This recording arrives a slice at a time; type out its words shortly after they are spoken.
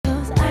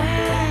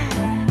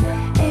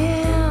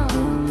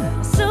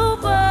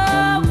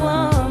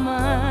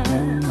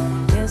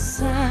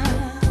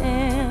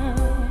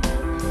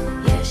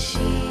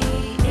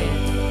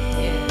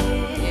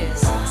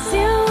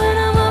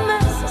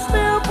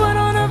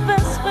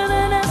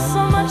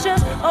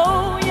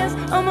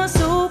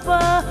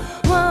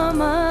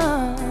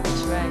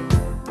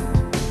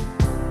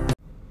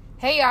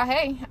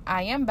Hey,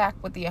 I am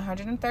back with the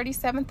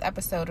 137th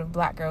episode of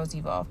Black Girls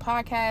Evolve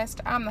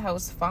podcast. I'm the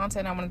host, Fonta,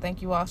 and I want to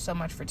thank you all so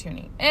much for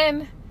tuning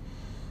in.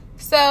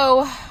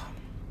 So,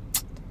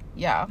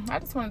 yeah, I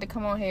just wanted to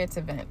come on here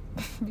to vent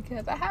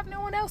because I have no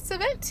one else to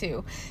vent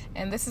to.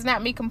 And this is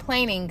not me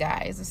complaining,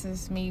 guys. This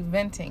is me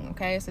venting,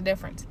 okay? It's a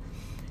difference.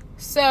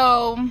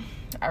 So,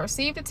 I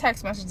received a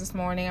text message this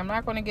morning. I'm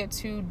not going to get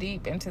too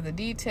deep into the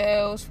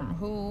details from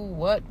who,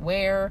 what,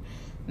 where.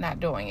 Not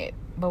doing it.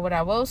 But what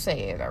I will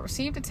say is I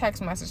received a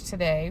text message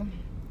today.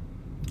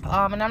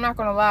 And I'm not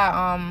going to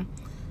lie.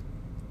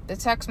 The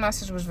text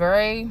message was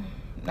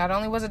not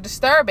only was it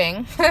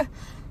disturbing,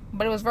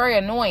 but it was very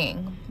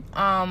annoying.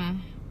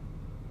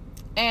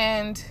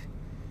 And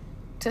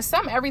to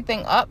sum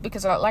everything up,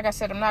 because like I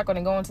said, I'm not going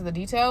to go into the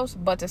details,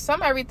 but to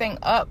sum everything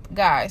up,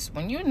 guys,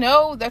 when you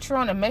know that you're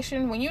on a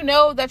mission, when you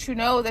know that you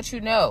know that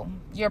you know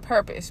your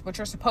purpose, what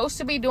you're supposed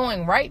to be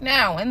doing right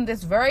now in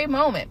this very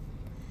moment,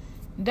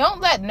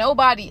 don't let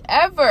nobody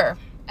ever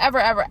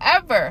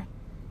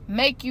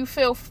make you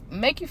feel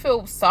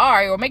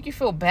sorry or make you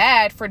feel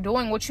bad for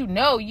doing what you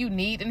know you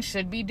need and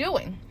should be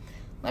doing.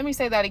 Let me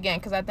say that again,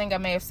 because I think I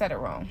may have said it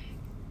wrong.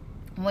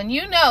 When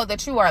you know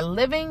that you are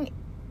living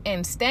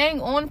and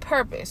staying on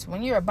purpose,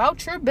 when you're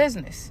about your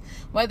business,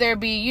 whether it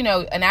be,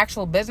 an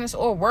actual business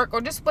or work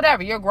or just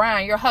whatever, your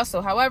grind, your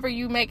hustle, however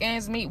you make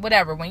ends meet,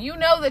 whatever. When you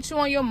know that you're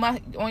on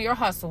your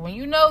hustle, when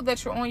you know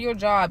that you're on your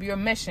job, your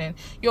mission,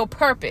 your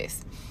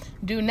purpose,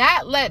 do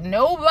not let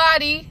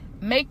nobody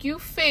make you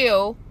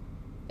feel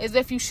as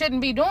if you shouldn't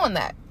be doing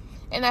that.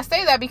 And I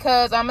say that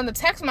because I'm in the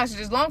text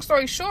messages. Long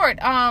story short,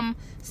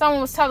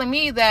 someone was telling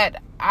me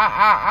that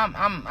I'm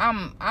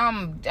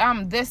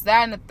this,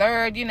 that, and the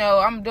third.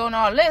 I'm doing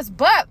all this.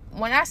 But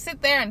when I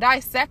sit there and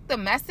dissect the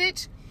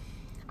message,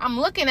 I'm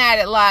looking at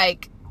it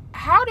like,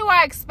 how do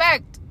I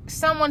expect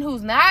someone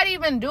who's not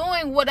even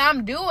doing what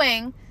I'm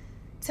doing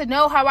to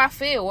know how I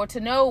feel or to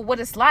know what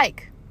it's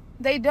like?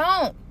 They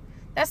don't.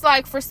 That's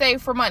like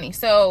for money.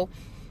 So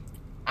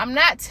I'm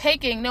not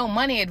taking no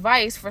money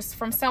advice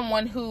from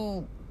someone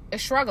who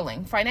is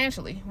struggling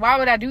financially. Why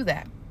would I do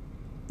that?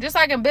 Just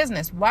like in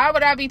business, why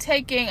would I be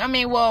taking?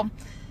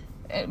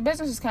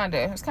 Business is kind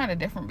of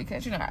different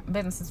because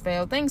businesses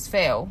fail, things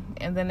fail,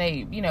 and then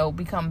they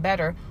become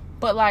better.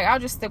 But I'll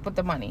just stick with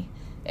the money.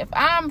 If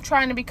I'm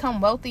trying to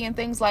become wealthy and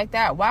things like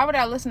that, why would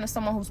I listen to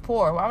someone who's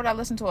poor? Why would I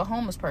listen to a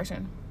homeless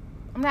person?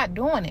 I'm not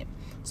doing it.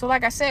 So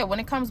like I said, when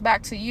it comes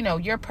back to,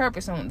 your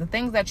purpose and the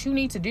things that you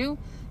need to do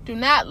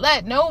not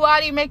let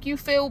nobody make you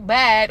feel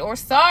bad or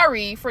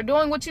sorry for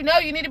doing what you know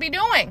you need to be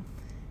doing.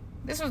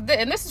 This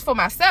is for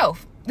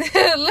myself,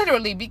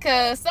 literally,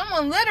 because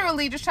someone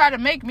literally just tried to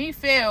make me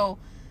feel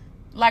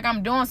like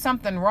I'm doing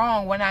something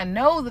wrong when I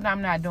know that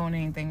I'm not doing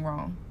anything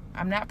wrong.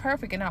 I'm not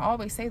perfect, and I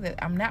always say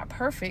that I'm not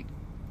perfect.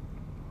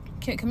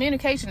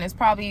 Communication is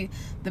probably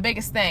the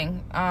biggest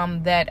thing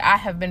that I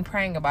have been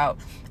praying about.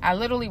 I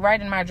literally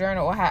write in my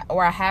journal,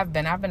 or I've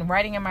been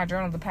writing in my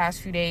journal the past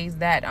few days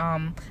that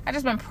I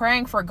just been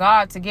praying for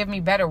God to give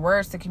me better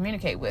words to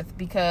communicate with,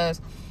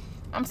 because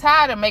I'm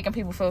tired of making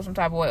people feel some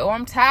type of way, or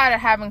I'm tired of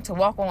having to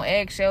walk on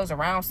eggshells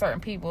around certain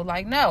people.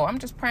 No, I'm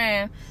just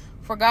praying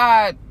for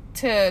God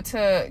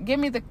to give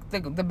me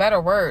the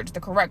better words, the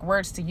correct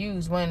words to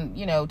use when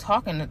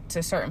talking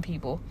to certain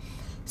people.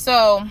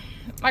 So,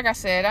 like I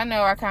said, I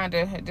know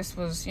this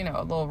was, a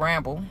little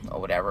ramble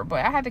or whatever,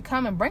 but I had to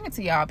come and bring it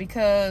to y'all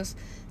because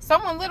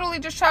someone literally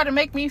just tried to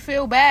make me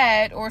feel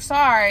bad or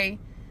sorry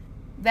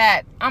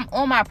that I'm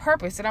on my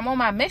purpose, that I'm on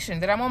my mission,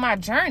 that I'm on my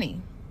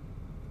journey.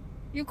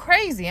 You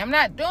crazy. I'm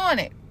not doing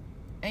it.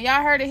 And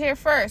y'all heard it here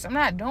first. I'm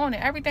not doing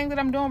it. Everything that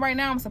I'm doing right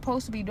now, I'm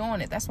supposed to be doing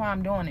it. That's why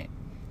I'm doing it.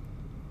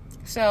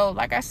 So,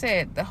 like I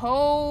said, the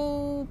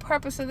whole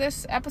purpose of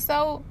this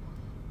episode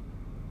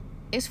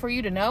is for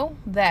you to know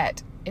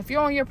that if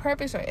you're on your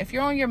purpose or if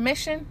you're on your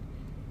mission,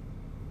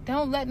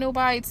 don't let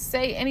nobody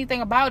say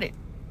anything about it.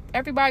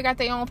 Everybody got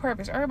their own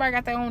purpose. Everybody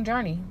got their own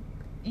journey.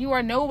 You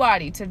are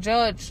nobody to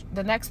judge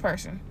the next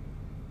person.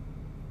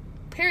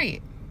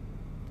 Period.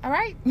 All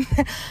right?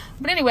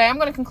 But anyway, I'm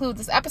going to conclude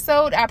this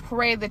episode. I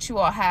pray that you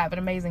all have an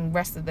amazing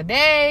rest of the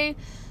day,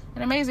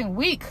 an amazing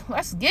week.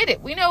 Let's get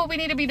it. We know what we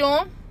need to be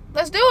doing.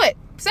 Let's do it.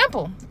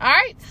 Simple. All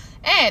right?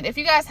 And if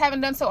you guys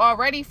haven't done so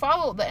already,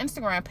 follow the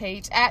Instagram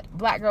page at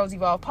Black Girls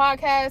Evolve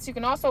Podcast. You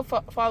can also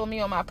follow me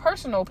on my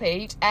personal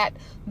page at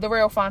The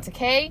Real Fonta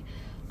K.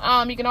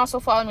 You can also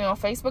follow me on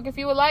Facebook if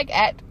you would like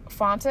at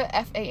Fonta,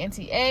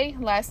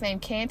 Fanta. Last name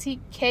Kante,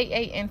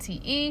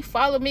 Kante.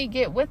 Follow me,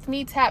 get with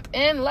me, tap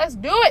in. Let's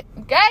do it.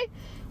 Okay?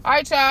 All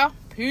right, y'all.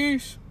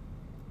 Peace.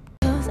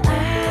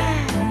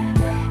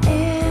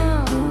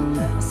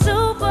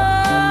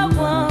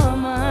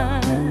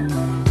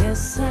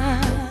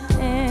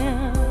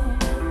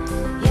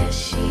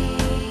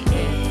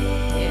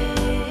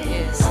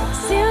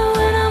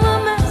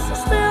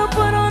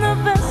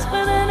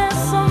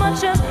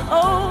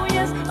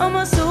 I'm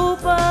a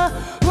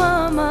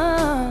superwoman.